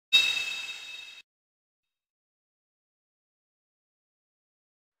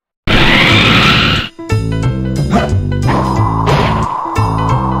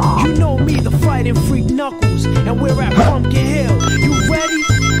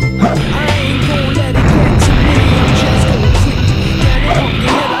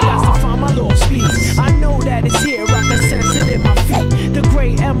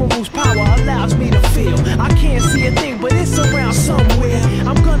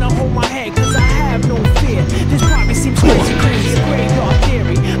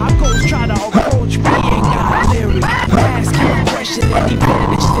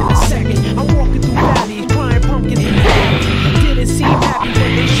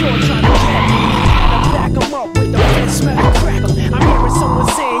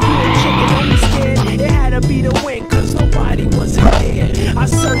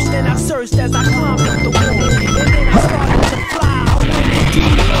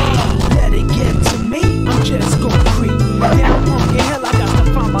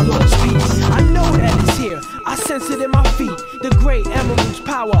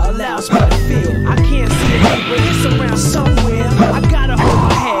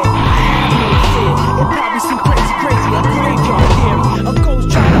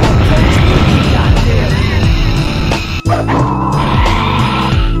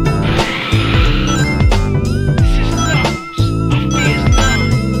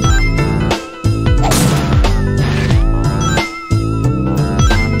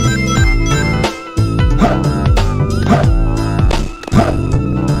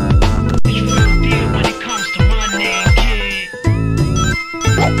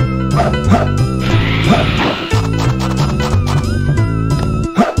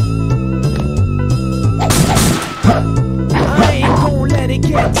ain't gon' let it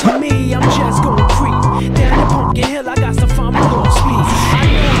get to me, I'm just gon' creep down the Pumpkin Hill, I got to find my lost speed. I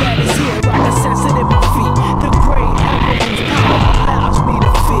know that it's here, I can sense it in my feet. The great evidence power allows me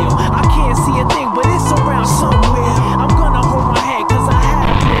to feel. I can't see a thing, but it's around somewhere. I'm gonna hold my head, cause I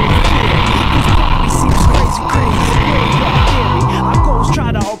have no fear. This probably seems crazy, theory. Our ghosts try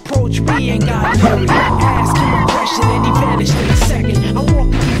to approach me and got leery. Ask him a question and he vanished in a second. I'm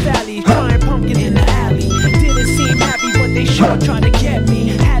walking through valleys, crying pumpkin in the alley. Didn't seem happy, but they sure tried to get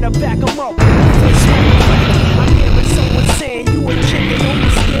me. Had to back them up with a fist. I'm hearing someone saying you a chicken, don't be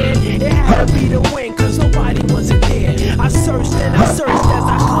scared. It had to be the wind, cause nobody wasn't there. I searched and I searched as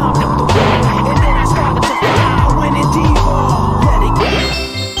I climbed up the wall. And then I started to fly, I went in deeper. Let it go.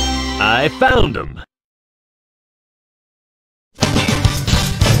 I found him.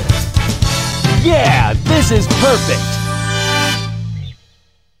 Yeah, this is perfect.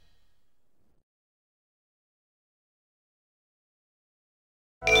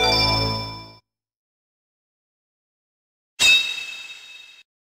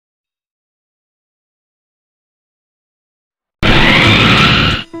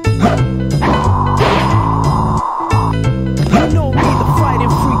 You know me, the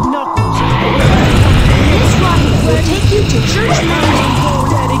fighting freak Knuckles. This rocket will take you to Church Mountain. Don't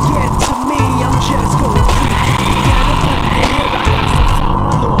let it get to me, I'm just gonna creep down the Pumpkin Hill, I got to find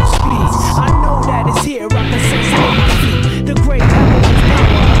my lost speed. I know that it's here, I can sense it in my feet. The great evidence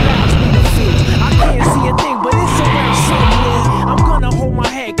power allows me to feel. I can't see a thing, but it's around somewhere. I'm gonna hold my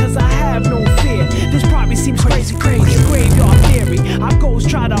head, cause I have no fear. This probably seems crazy, graveyard theory. Our ghosts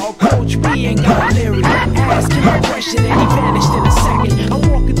try to approach me and got leery. Ask him a question and he vanished in a second. I'm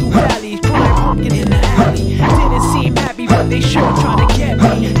walking through valleys, crying pumpkin in the alley. Didn't seem happy, but they sure tried to get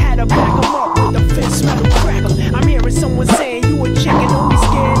me. Had to back them up with a fist metal crackle. I'm hearing someone saying you a chicken, don't be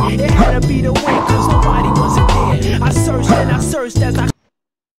scared. It had to be the wind, cause nobody wasn't there. I searched and I searched as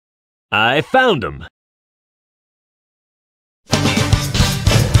I found him.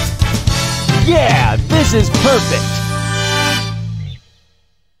 Yeah, this is perfect.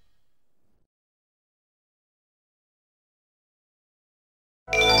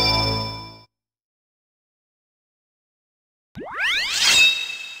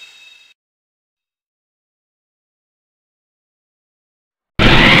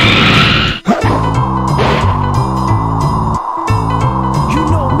 You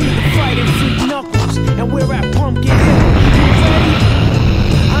know me, the fighting freak Knuckles, and we're at Pumpkin Hill. You ready?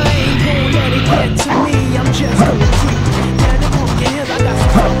 I ain't gon' let it get to me, I'm just gonna creep down the Pumpkin Hill, I got to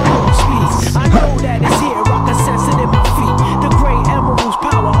find my lost speed. I know that it's here, I can sense it in my feet. The great emerald's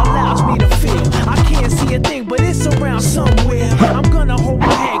power allows me to feel. I can't see a thing, but it's around somewhere. I'm gonna hold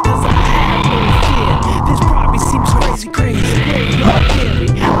my head, cause I have no fear. This probably seems crazy, graveyard theory.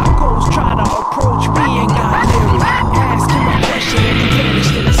 Our ghosts try to approach me and got leery. Ask him a question and he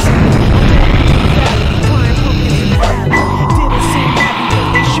vanished in a second. I'm walking through valleys, crying pumpkin in the alley. Didn't seem happy, but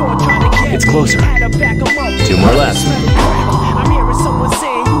they sure tried to get It's me. closer. Had to back 'em up with 2 more a left. fist metal crackle. I'm hearing someone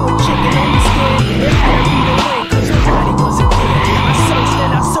saying you a chicken, don't be scared. It had to be the wind, cause nobody wasn't there. I searched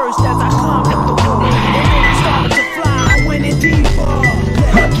and I searched as I climbed up the wall. And then I started to fly, I went in deeper.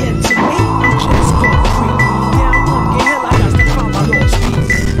 Let it get to me, I'm just gonna creep down Pumpkin Hill, I got to find my lost speed.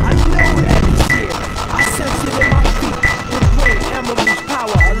 I know that it's here, I sense it in my feet. The great emerald's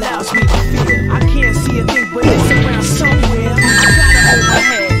power allows me to feel. I can't see a thing, but it's around somewhere. I gotta hold my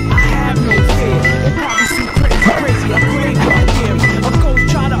head, I have no fear. It probably seems crazy, a graveyard theory. A ghost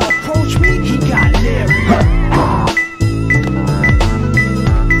try to approach me, he got leery.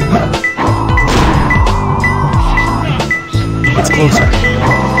 It's closer.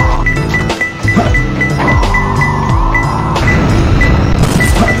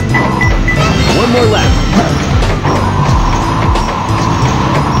 One more left.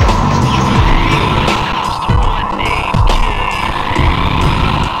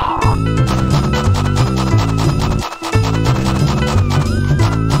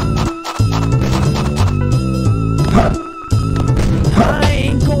 I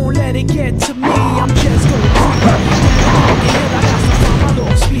ain't gon' let it get to me, I'm just gonna creep down the Pumpkin Hill, I got to find my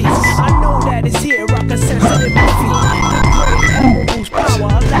lost speed. I know that it's here, I can sense it in my feet. The great emerald's power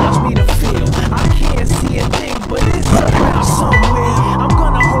allows me to feel. I can't see a thing, but it's around somewhere. I'm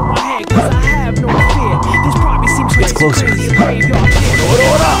gonna hold my head, cause I have no fear. This probably seems It's closer. crazy, a graveyard theory.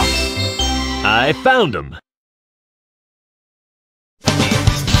 I found him.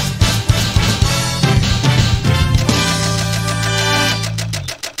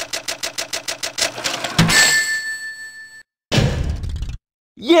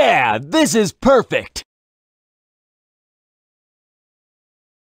 Yeah, this is perfect!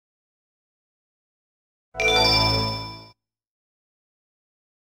 You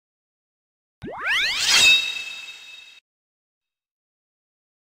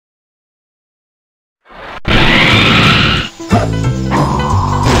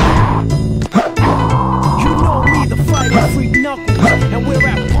know me, the fighting freak Knuckles, and we're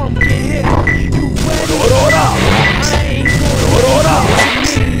at Pumpkin Hill. You ready? I ain't going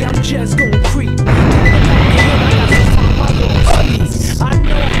to me, I'm just gonna creep. I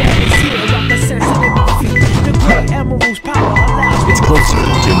know that it's here, I can sense it in my feet. The great emerald's power allows me It's closer.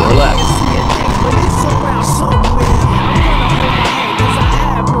 2 more to left. see a thing, but it's around somewhere. I'm gonna hold my head, cause I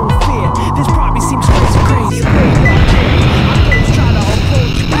have no fear. This probably seems crazy. I'm gonna try to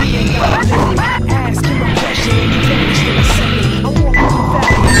approach me and God knows. Asking a question and you vanished in a second. I'm walking through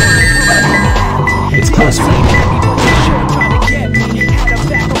valley, It's closer. sure try to get me. Had to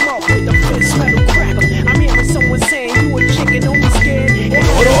back 'em up with the fist metal cracker. I'm hearing someone saying you a chicken, don't be scared.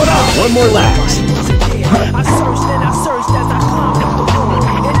 One more left. I searched and I searched as I climbed up the road,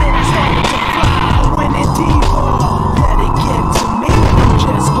 and then I started to fly. I went in deeper. Let it get to me. I'm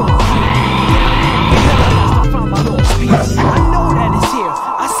just gonna keep. I found my lost piece. I know that it's here.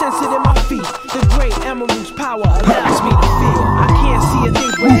 I sense it in my feet. The great emerald's power allows me to feel. I can't see a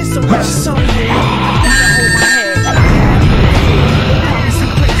thing, but it's around somewhere. I gotta hold my head. Obviously,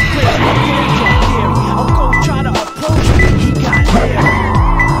 crazy, I'm gonna try to approach me. He got there.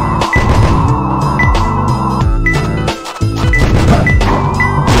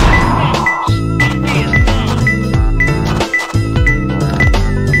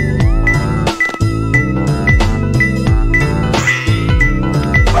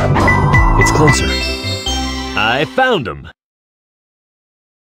 It's closer. I found him!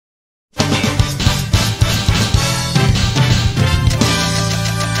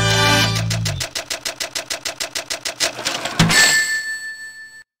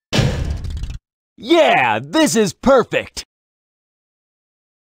 Yeah, this is perfect!